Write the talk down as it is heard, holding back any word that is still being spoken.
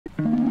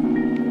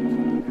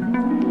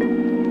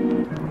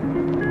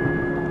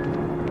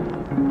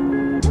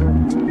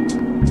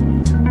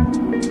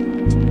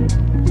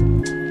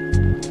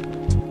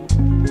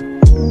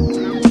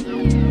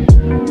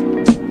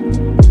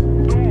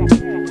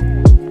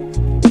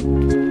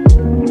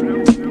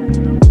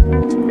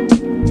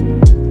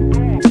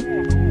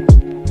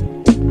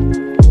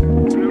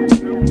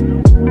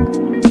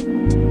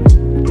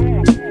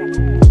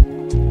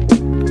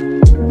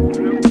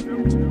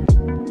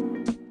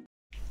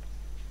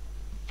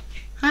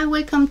Hi,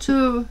 welcome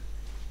to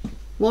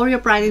Warrior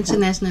Bride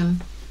International.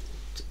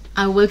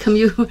 I welcome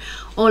you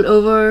all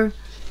over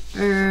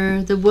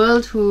the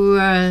world who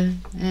are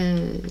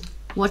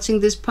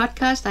watching this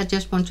podcast. I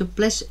just want to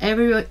bless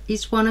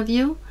each one of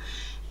you.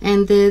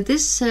 And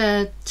this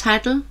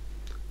title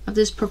of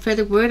this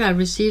prophetic word I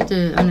received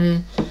on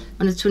the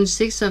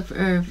 26th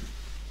of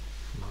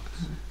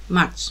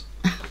March.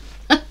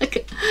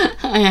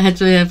 I had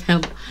to have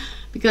help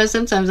because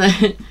sometimes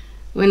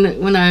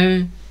when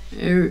I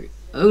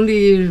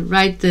only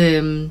write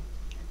the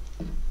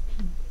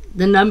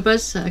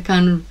numbers,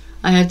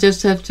 I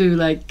just have to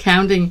like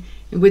counting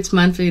which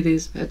month it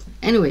is. But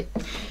anyway,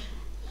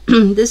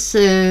 this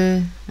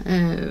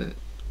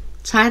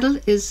title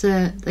is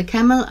the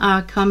camels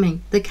are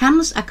coming. The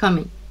camels are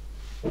coming.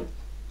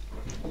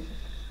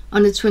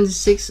 On the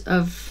 26th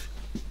of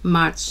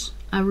March,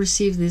 I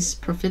received this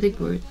prophetic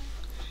word,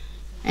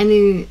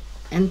 and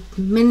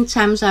many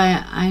times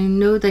I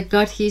know that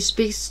God, He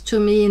speaks to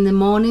me in the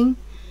morning,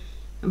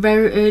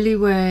 very early,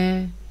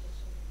 where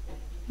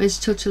there's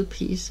total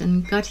peace,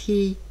 and God,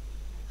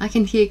 I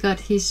can hear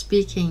God, He's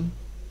speaking.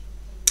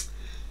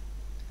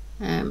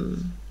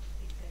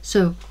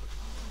 So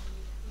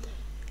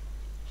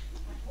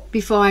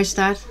before I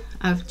start,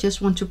 I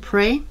just want to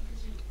pray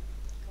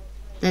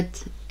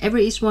that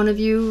each one of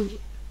you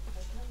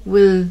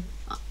will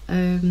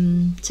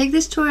take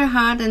this to your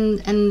heart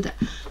and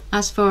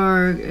ask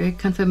for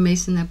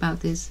confirmation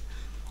about this.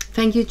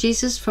 Thank you,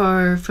 Jesus,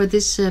 for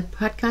this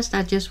podcast.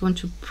 I just want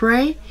to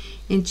pray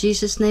in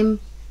Jesus'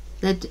 name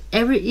that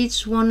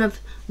each one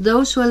of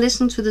those who are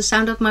listening to the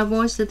sound of my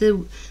voice, that they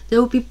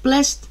will be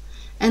blessed,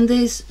 and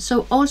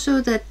so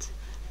also that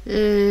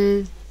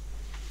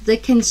they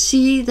can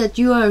see that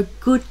you are a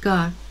good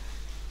God.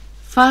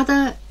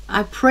 Father,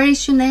 I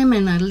praise your name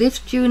and I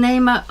lift your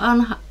name up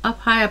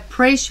high. I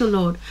praise you,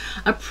 Lord.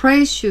 I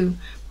praise you,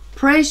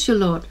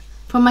 Lord,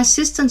 for my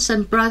sisters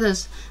and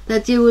brothers,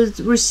 that they will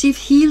receive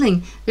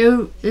healing, they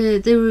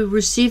will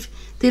receive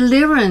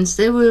deliverance,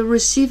 they will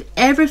receive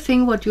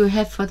everything what you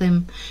have for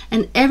them,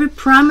 and every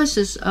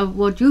promises of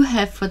what you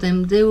have for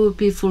them, they will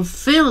be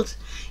fulfilled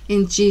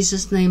in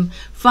Jesus' name.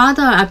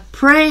 Father, I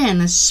pray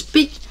and I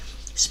speak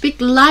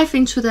life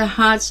into their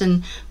hearts,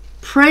 and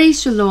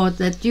praise you, Lord,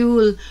 that you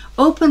will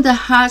open their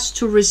hearts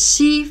to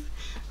receive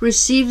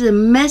the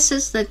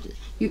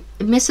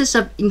message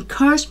of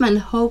encouragement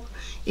and hope.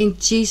 In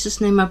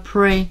Jesus' name I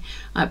pray.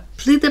 I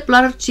plead the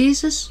blood of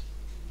Jesus.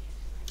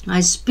 I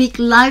speak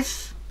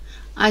life.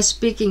 I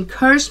speak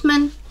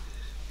encouragement.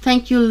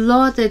 Thank you,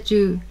 Lord, that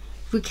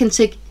we can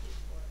take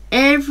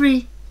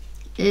every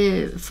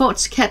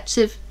thoughts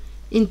captive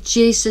in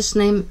Jesus'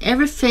 name.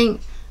 Everything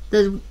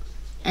in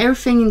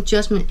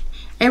judgment.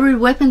 Every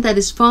weapon that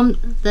is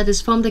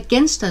formed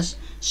against us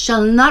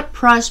shall not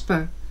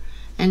prosper.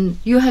 And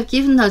you have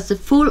given us the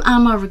full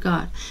armor of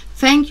God.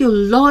 Thank you,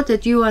 Lord,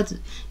 that you are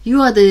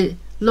the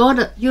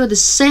Lord. You are the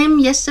same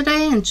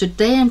yesterday and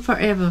today and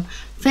forever.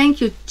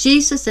 Thank you,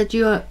 Jesus, that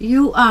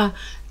you are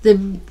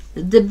the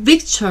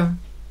victor.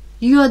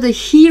 You are the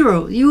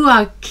hero. You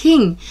are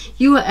king.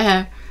 You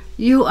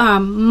are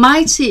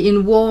mighty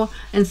in war.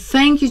 And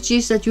thank you,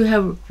 Jesus, that you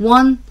have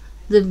won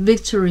the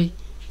victory.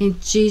 In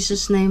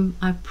Jesus' name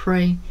I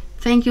pray.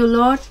 Thank you,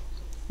 Lord,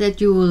 that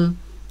you will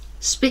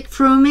speak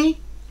through me.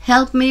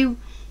 Help me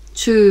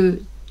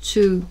to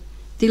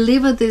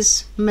deliver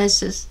this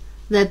message,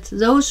 that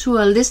those who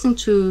are listening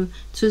to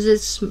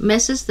this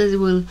message, that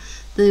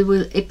they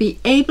will be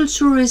able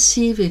to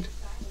receive it,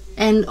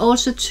 and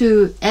also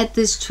to add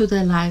this to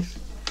their life.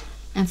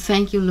 And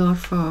thank you, Lord,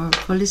 for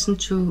listening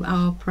to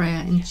our prayer.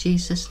 In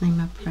Jesus'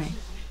 name I pray.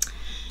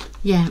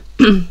 Yeah.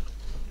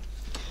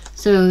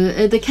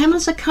 So the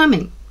camels are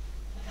coming.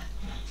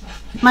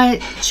 My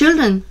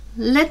children,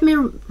 let me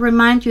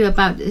remind you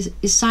about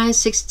Isaiah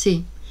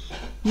 60.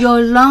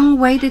 Your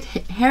long-awaited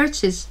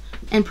heritage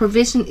and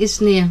provision is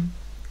near.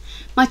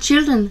 My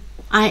children,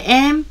 I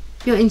am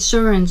your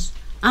insurance.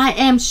 I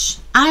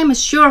am a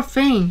sure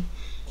thing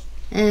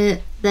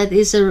that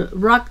is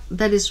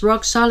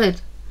rock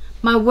solid.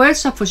 My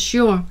words are for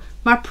sure.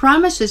 My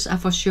promises are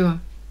for sure.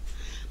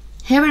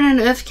 Heaven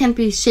and earth can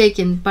be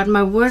shaken, but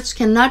my words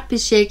cannot be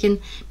shaken,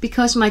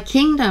 because my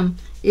kingdom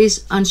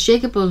is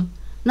unshakable.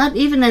 Not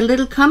even a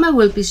little comma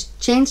will be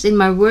changed in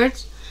my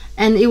words,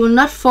 and it will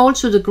not fall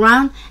to the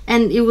ground,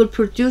 and it will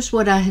produce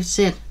what I have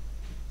said.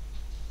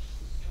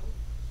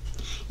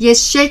 Yes,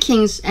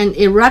 shakings and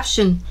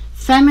eruption,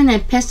 famine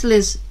and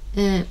pestilence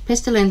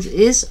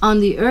is on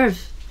the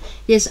earth.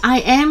 Yes,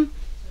 I am,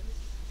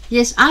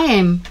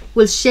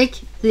 will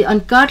shake the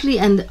ungodly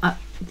and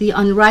the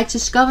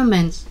unrighteous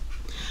governments.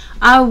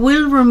 I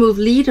will remove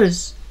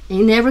leaders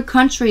in every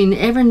country, in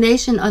every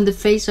nation on the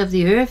face of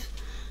the earth.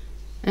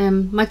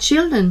 My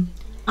children,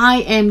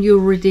 I am your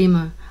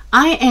Redeemer.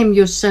 I am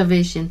your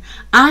salvation.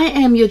 I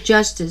am your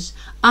justice.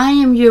 I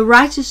am your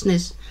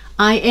righteousness.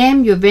 I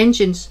am your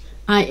vengeance.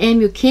 I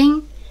am your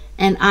king,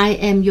 and I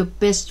am your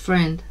best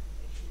friend.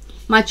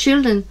 My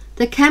children,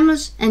 the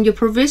camels and your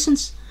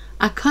provisions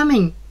are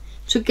coming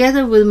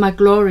together with my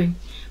glory.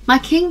 My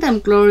kingdom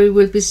glory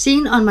will be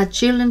seen on my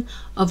children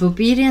of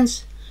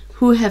obedience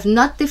who have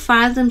not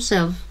defiled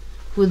themselves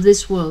with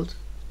this world.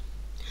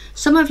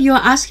 Some of you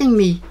are asking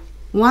me,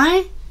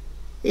 why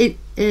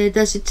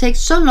does it take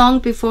so long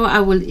before I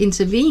will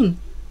intervene?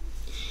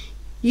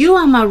 You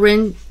are my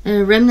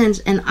remnants,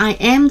 and I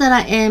am that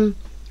I am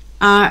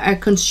are a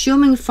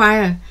consuming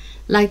fire,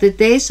 like the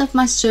days of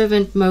my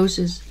servant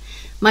Moses.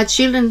 My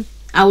children,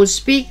 I will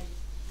speak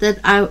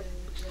that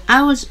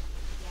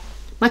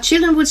my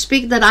children will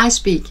speak that I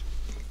speak,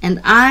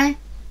 and I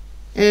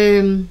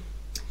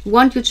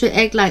want you to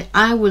act like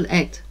I will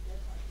act.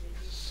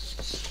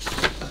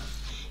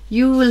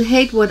 You will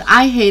hate what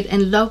I hate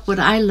and love what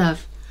I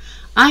love.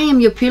 I am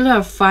your pillar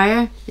of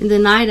fire in the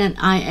night, and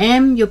I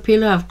am your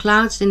pillar of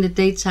clouds in the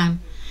daytime.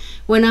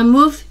 When I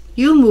move,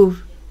 you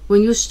move.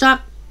 When you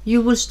stop,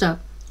 you will stop,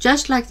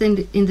 just like in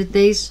the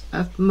days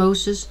of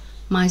Moses,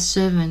 my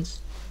servant.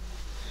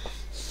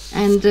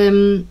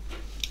 And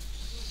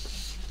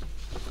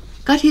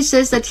God, he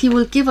says that he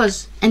will give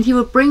us, and he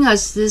will bring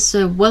us this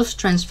wealth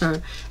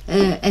transfer,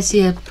 as he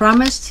had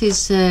promised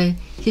his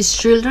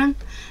children.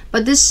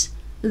 But this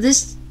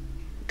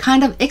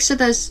kind of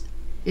exodus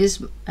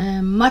is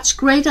much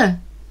greater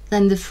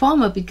than the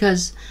former,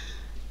 because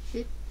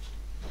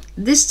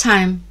this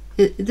time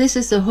this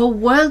is the whole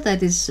world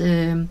that is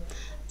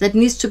that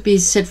needs to be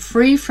set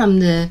free from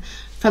the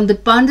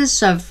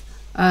bondage of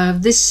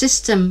this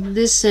system,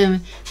 this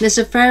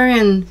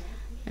Luciferian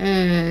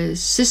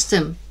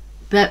system,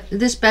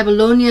 this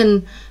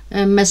Babylonian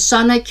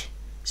Masonic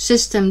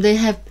system. They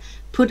have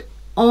put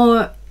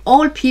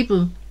all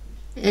people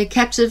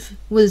captive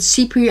with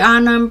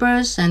CPR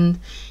numbers and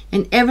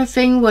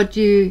everything.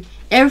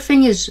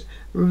 Everything is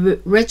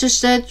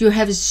registered. You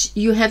have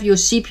your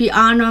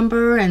CPR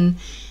number, and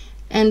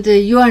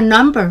you are a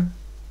number,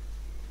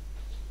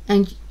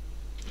 and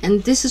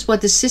this is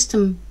what the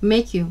system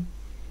make you.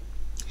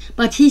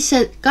 But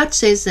God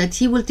says that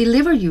he will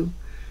deliver you,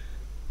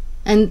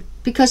 and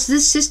because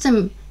this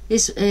system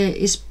is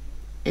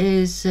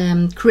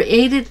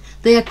created,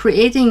 they are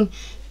creating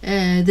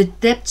the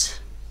debt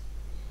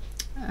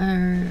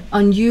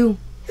on you.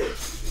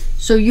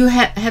 So you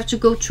have to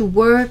go to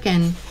work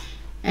and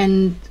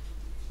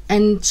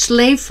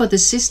slave for the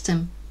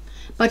system.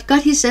 But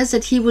God, he says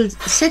that he will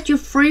set you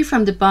free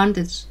from the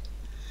bondage,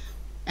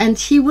 and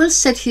he will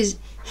set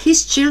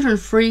his children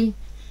free.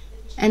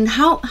 And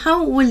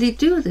how will he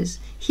do this?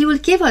 He will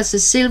give us the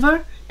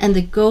silver and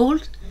the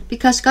gold,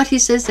 because God, he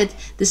says that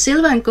the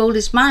silver and gold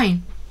is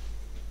mine.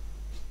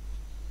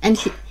 And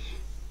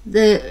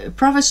the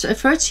Proverbs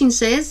 13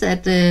 says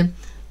that the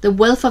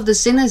wealth of the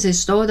sinners is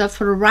stored up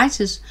for the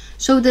righteous.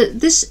 So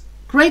this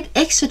great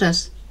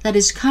exodus that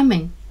is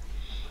coming,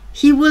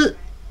 it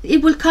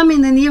will come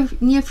in the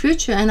near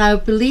future. And I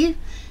believe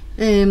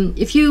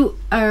if you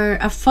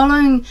are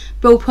following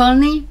Bo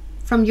Polney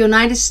from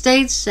United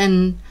States,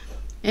 and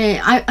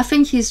I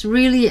think he's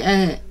really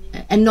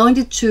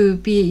anointed to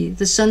be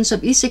the sons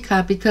of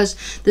Issachar, because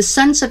the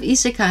sons of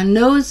Issachar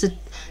knows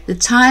the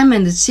time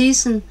and the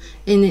season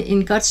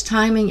in God's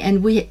timing,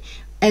 and we,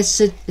 as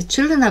the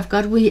children of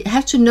God, we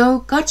have to know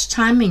God's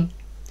timing.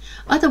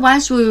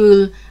 Otherwise we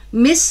will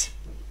miss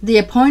the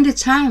appointed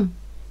time.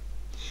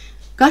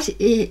 God,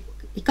 he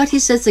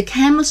says the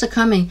camels are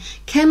coming.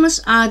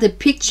 Camels are the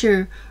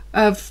picture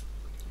of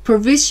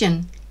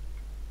provision.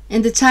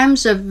 In the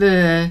times of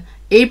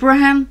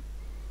Abraham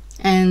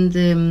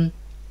and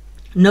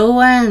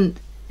Noah,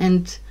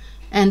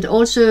 and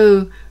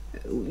also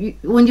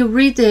when you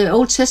read the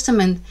Old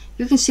Testament,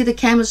 you can see the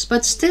camels.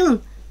 But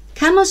still,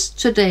 camels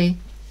today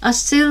are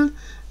still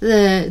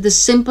the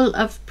symbol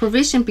of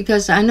provision,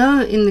 because I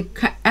know in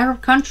the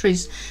Arab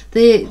countries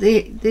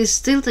they're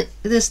still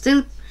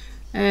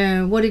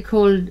what do you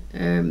call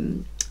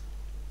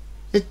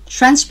they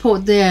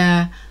transport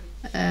the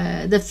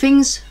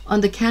things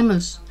on the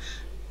camels.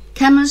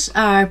 Camels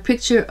are a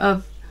picture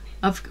of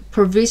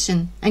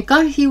provision, and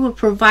God, he will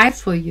provide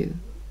for you.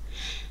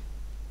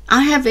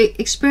 I have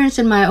experienced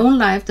in my own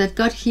life that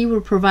God, he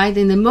will provide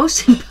in the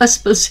most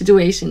impossible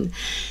situation.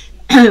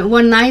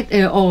 One night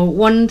or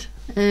one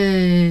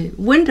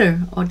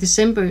winter or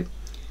December,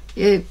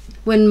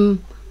 when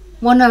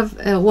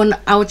when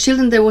our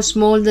children, they were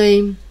small,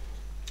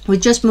 we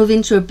just moved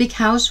into a big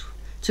house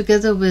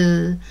together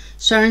with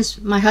Søren's,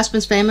 my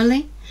husband's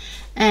family,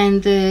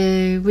 and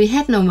we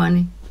had no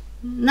money,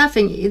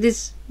 nothing.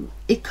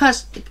 It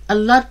costs a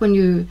lot when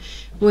you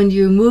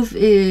move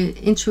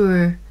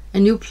into a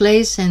new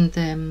place,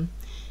 and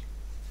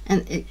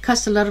it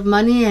costs a lot of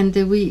money, and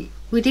we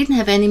didn't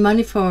have any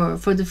money for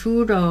the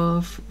food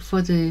or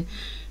for the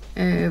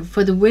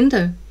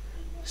winter.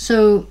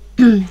 So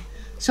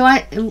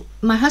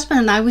my husband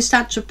and I, we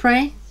start to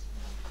pray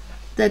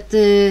that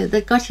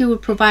God, he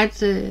would provide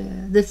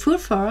the food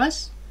for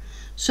us.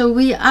 So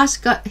we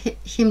asked God,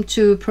 him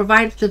to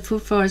provide the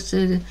food for us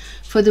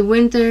for the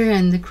winter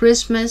and the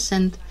Christmas,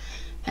 and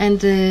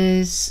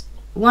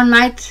one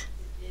night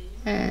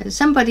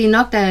somebody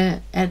knocked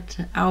at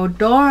our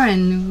door,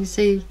 and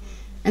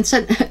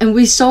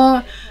we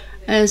saw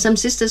some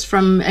sisters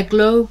from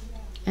Aglow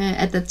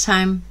at that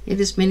time. It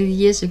is many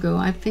years ago.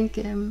 I think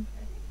it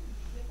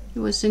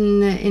was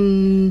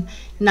in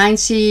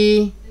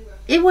 90.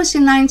 It was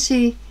in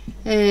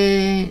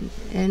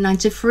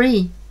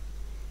 93.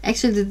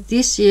 Actually,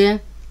 this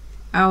year,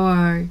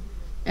 our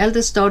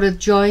eldest daughter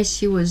Joy,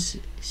 she was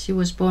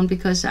born,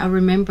 because I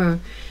remember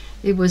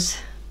it was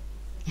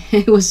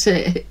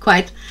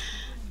quite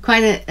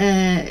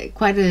a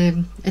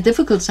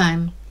difficult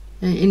time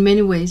in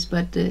many ways,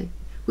 but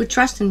we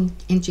trust in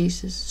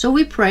Jesus. So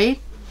we prayed,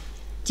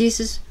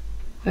 Jesus,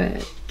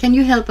 can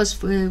you help us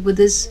with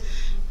this?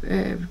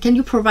 Can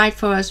you provide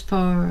for us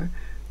for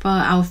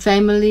our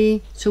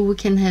family, so we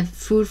can have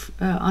food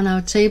on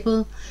our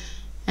table?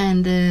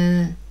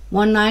 And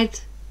one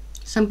night,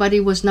 somebody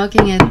was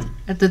knocking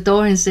at the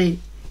door and say,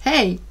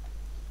 "Hey,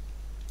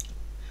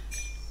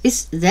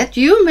 is that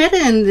you, Mette?"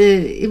 And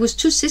it was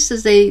two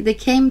sisters. They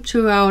came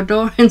to our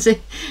door and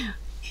said,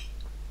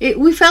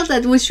 "We felt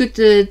that we should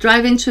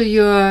drive into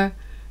your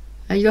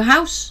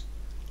house.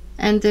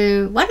 And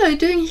what are you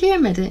doing here,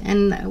 Mette?"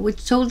 And we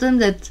told them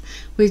that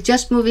we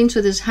just moved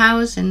into this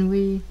house, and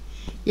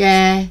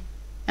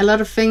a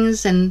lot of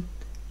things. And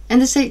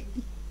they say,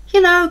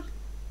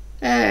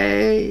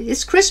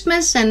 it's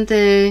Christmas, and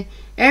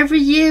every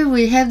year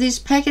we have these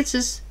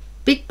packages,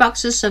 big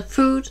boxes of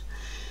food.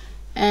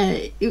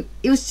 It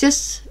was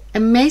just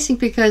amazing,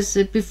 because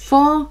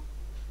before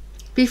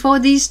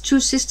these two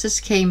sisters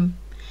came,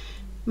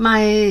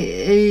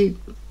 my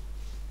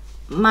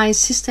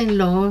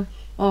sister-in-law,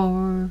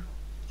 or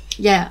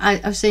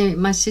I say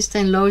my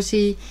sister-in-law,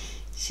 she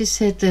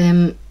said,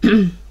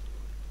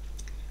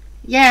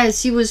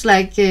 she was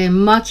like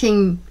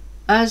mocking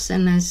us,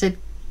 and I said,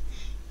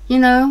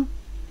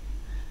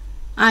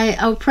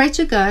 I'll pray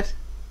to God.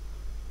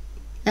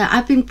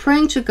 I've been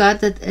praying to God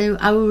that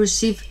I will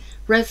receive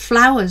red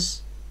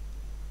flowers,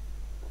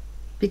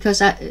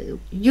 because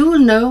you will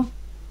know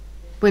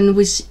when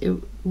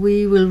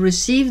we will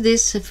receive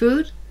this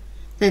food,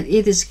 that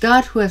it is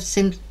God who has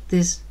sent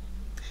this.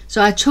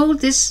 So I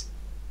told this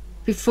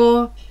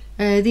before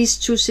these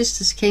two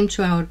sisters came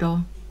to our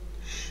door.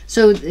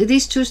 So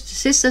these two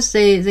sisters,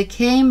 they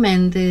came,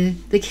 and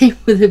they came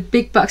with a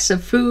big box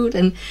of food,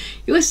 and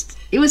it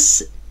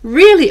was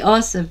really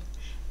awesome.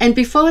 And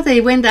before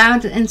they went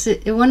out, and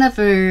one of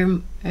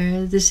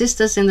the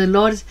sisters in the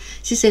Lord,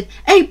 she said,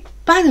 "Hey,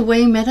 by the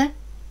way, Mette,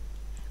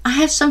 I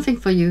have something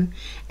for you."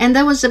 And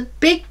there was a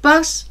big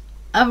box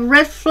of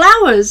red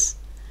flowers,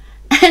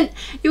 and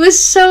it was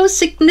so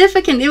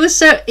significant.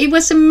 It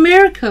was a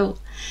miracle,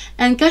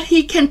 and God,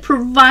 He can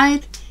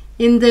provide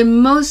in the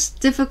most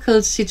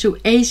difficult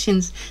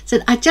situations. So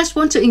I just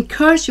want to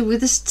encourage you with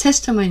this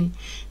testimony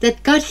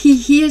that God, He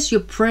hears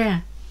your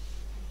prayer.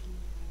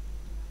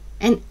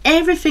 And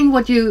everything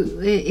what you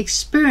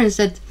experience,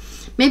 that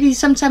maybe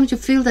sometimes you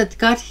feel that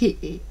God,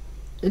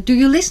 do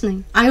you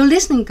listening? Are you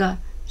listening, God?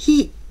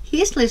 He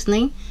is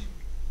listening.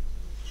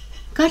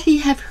 God, He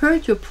have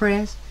heard your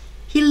prayers.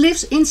 He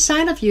lives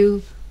inside of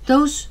you,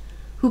 those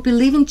who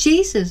believe in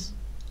Jesus.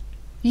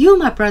 You,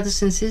 my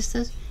brothers and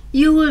sisters,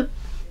 you will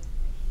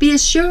be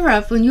assured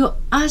of, when you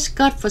ask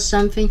God for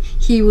something,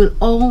 He will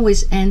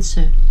always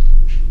answer.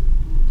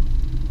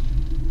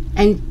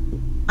 And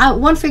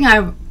one thing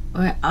I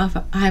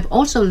have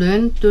also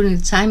learned during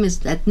the time is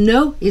that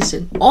no is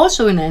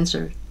also an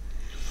answer.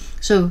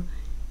 So,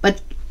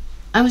 but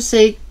I would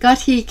say God,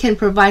 He can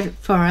provide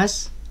for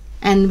us,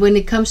 and when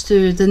it comes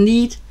to the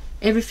need,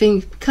 everything,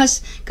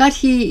 because God,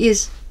 He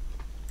is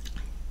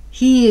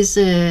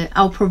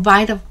our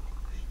provider.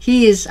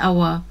 He is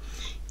our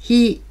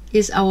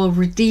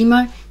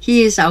Redeemer.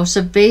 He is our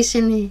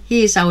salvation.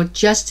 He is our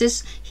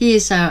justice. He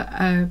is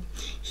our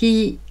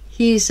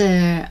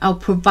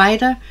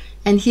provider,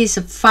 and He is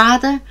a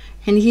Father,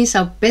 and He is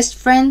our best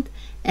friend.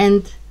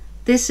 And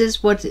this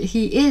is what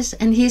He is,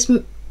 and He is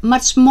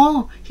much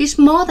more. He's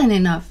more than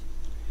enough.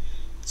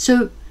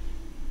 So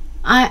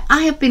I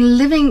have been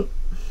living,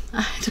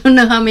 I don't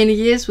know how many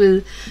years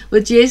with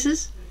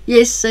Jesus.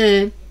 Yes,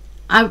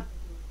 I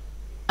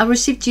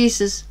received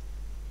Jesus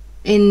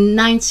in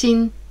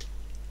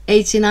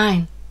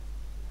 1989.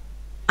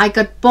 I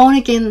got born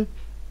again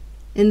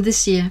in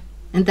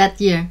that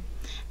year,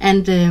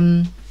 and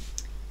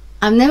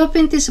I've never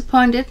been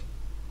disappointed.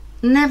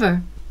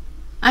 Never.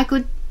 I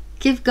could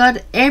give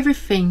God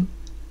everything.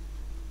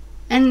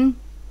 And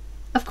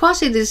of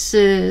course it is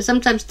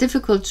sometimes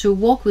difficult to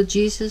walk with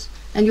Jesus,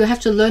 and you have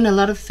to learn a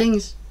lot of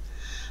things.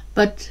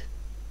 But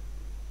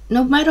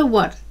no matter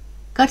what,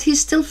 God,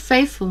 He's still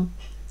faithful,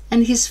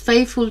 and He's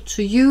faithful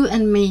to you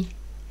and me.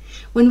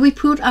 When we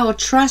put our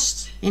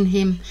trust in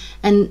Him,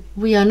 and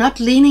we are not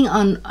leaning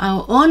on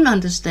our own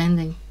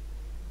understanding,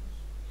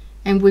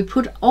 and we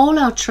put all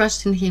our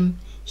trust in Him,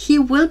 He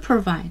will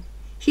provide.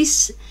 He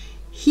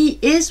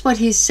is what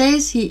He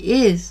says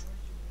He is.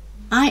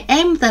 I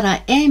am that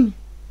I am.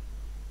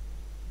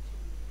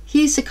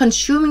 He is a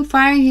consuming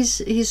fire.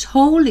 He's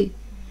holy.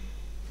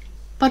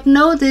 But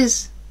know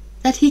this,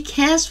 that He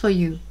cares for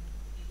you.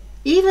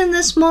 Even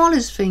the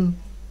smallest thing.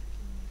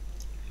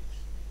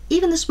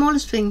 Even the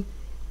smallest thing.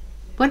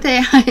 one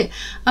day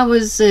I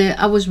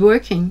was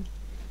working,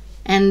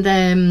 and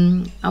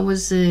I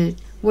was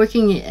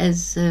working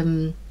as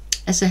a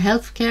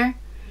healthcare,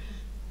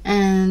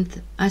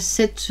 and I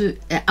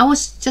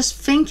was just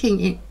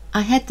thinking.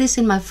 I had this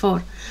in my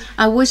thought.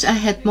 I wish I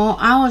had more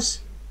hours,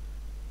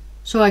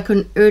 so I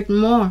could earn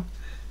more.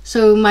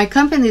 So my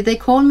company, they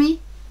called me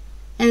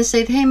and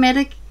said, "Hey,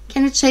 Mette,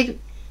 can you take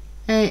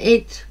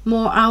 8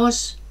 more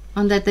hours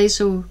on that day?"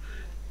 So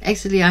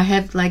actually, I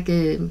have like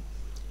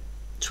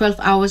 12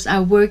 hours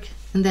I work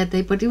in that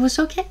day, but it was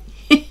okay.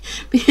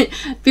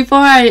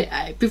 Before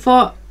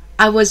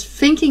I was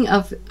thinking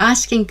of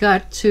asking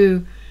God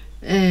to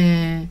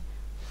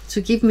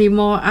give me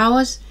more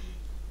hours,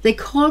 they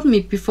called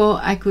me before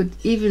I could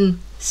even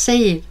say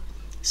it.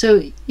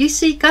 So you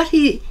see, God,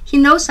 He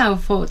knows our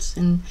thoughts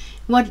and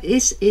what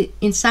is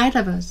inside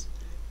of us.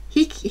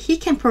 He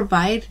can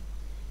provide,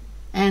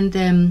 and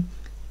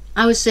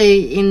I would say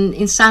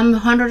in Psalm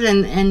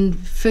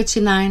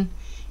 139,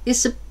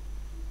 it's a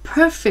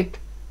perfect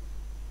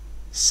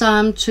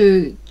psalm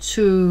to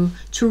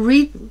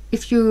read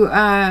if you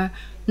are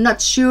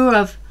not sure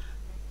of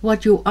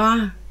what you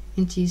are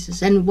in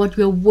Jesus and what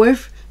you're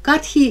worth.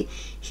 God, He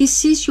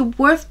sees your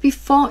worth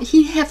before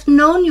He have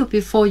known you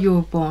before you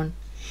were born.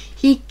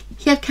 He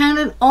have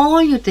counted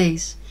all your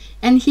days,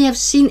 and He have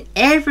seen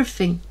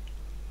everything.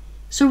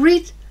 So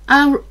read.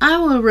 I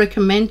will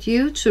recommend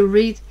you to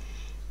read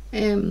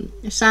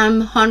Psalm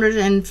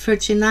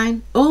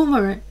 139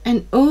 over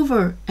and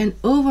over and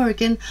over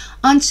again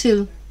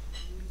until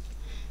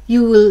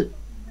you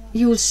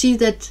will see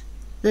that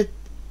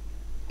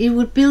it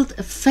will build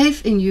a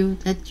faith in you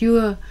that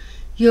you're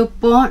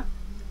born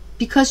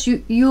because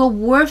you're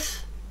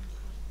worth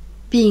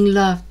being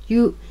loved.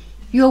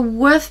 You're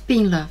worth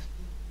being loved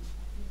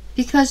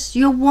because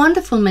you're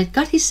wonderful made.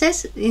 God, He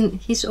says in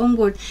His own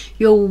word,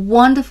 you're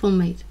wonderful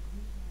made.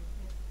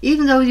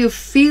 Even though you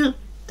feel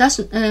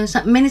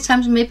many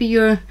times maybe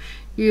you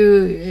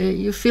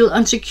feel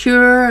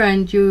insecure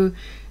and you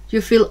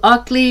feel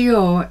ugly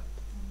or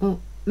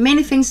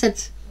many things,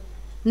 that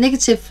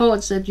negative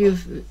thoughts that you're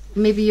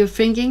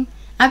thinking.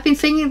 I've been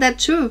thinking that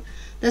too.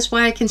 That's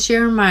why I can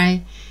share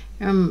my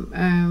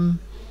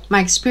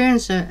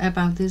experience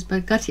about this.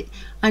 But God,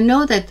 I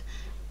know that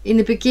in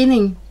the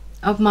beginning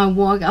of my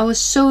walk, I was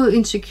so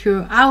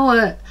insecure.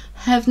 I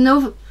have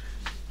no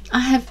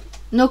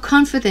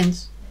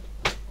confidence.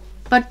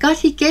 But God,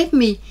 He gave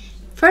me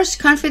first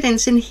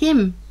confidence in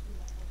Him,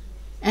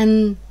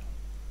 and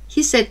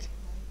He said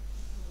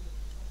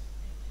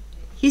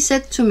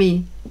to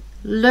me,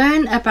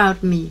 "Learn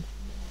about me."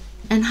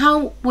 And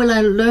how will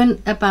I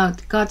learn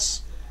about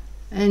God's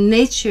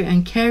nature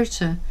and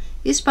character?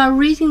 It's by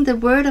reading the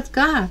Word of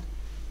God.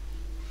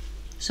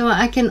 So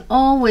I can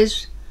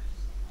always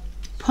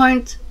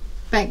point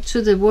back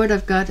to the Word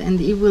of God,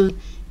 and it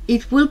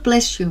will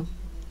bless you.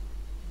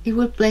 It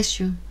will bless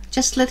you.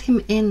 Just let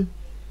Him in,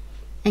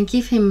 and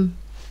give Him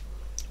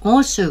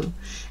also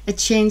a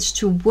chance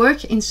to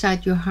work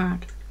inside your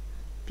heart,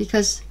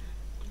 because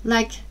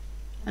like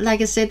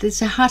I said,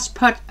 it's a heart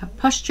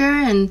posture,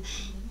 and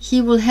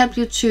He will help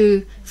you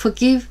to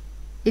forgive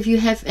if you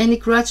have any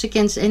grudge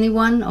against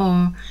anyone,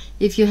 or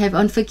if you have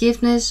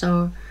unforgiveness,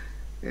 or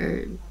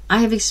I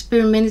have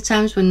experienced many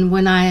times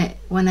when I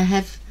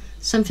have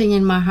something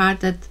in my heart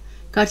that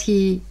God,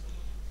 He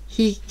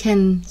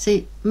can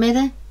say,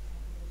 "Mette,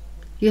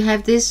 you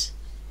have this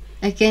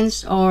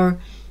against, or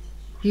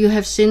you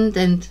have sinned,"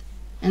 and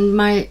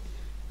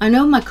I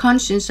know my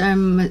conscience,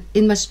 I'm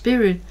in my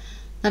spirit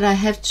that I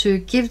have to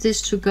give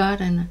this to God,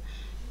 and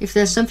if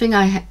there's something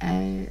I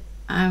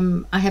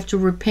have to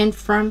repent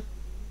from,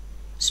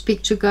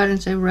 speak to God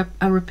and say,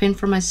 I repent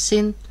from my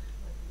sin,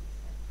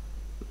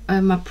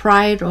 my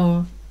pride,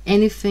 or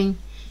anything.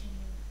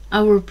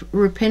 I will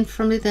repent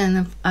from it,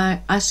 and I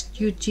ask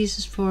you,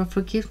 Jesus, for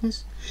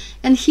forgiveness,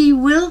 and He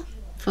will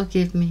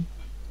forgive me.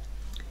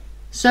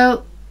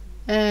 So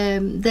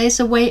there's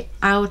a way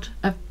out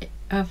of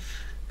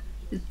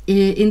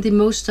in the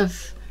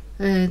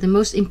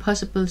most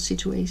impossible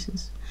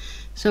situations.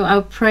 So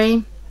I'll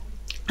pray.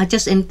 I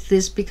just end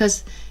this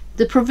because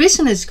the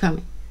provision is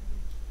coming.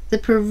 The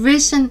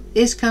provision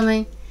is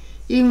coming,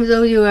 even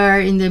though you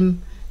are in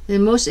the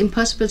most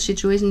impossible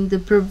situation. The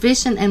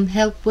provision and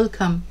help will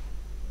come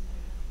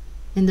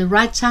in the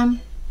right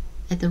time,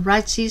 at the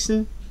right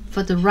season,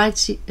 for the right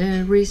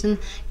reason.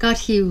 God,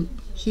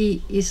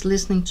 He is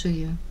listening to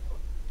you.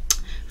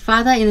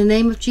 Father, in the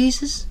name of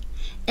Jesus,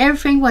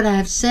 everything what I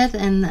have said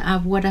and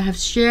what I have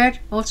shared,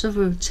 also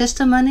with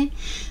testimony,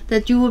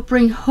 that you will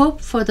bring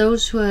hope for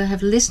those who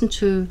have listened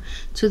to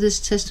this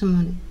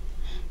testimony.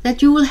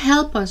 That you will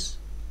help us,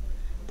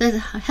 that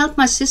help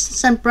my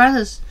sisters and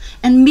brothers,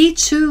 and me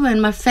too,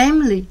 and my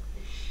family,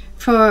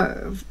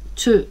 to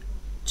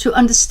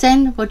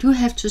understand what you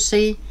have to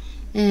say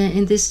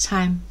in this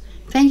time.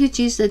 Thank you,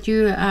 Jesus, that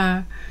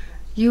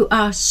you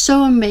are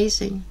so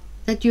amazing,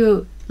 that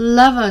you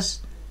love us,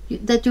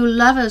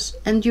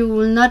 and you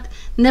will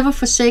never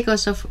forsake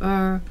us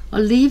or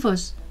leave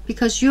us,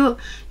 because your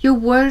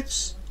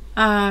words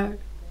are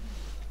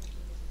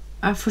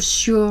for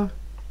sure.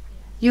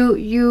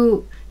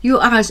 You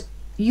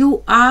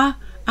are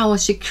our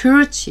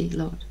security,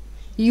 Lord.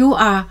 You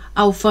are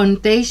our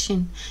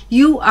foundation.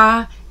 You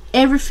are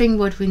everything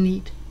what we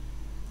need.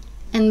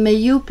 And may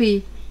you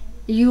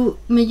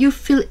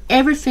fill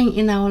everything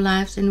in our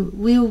lives, and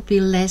we will be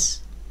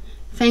less.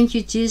 Thank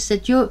you, Jesus,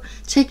 that you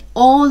take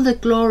all the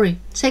glory.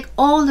 Take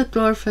all the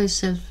glory for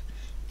yourself.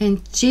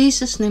 In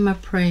Jesus' name I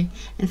pray.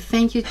 And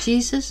thank you,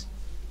 Jesus,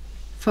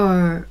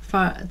 for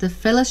the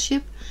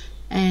fellowship.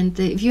 And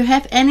if you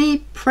have any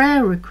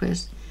prayer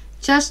requests,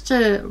 just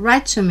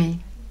write to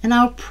me, and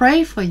I'll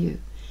pray for you.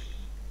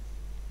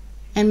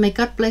 And may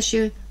God bless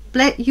you.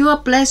 You are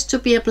blessed to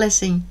be a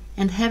blessing.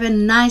 And have a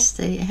nice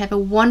day. Have a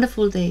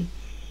wonderful day.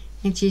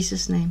 In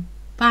Jesus' name.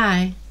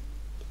 Bye.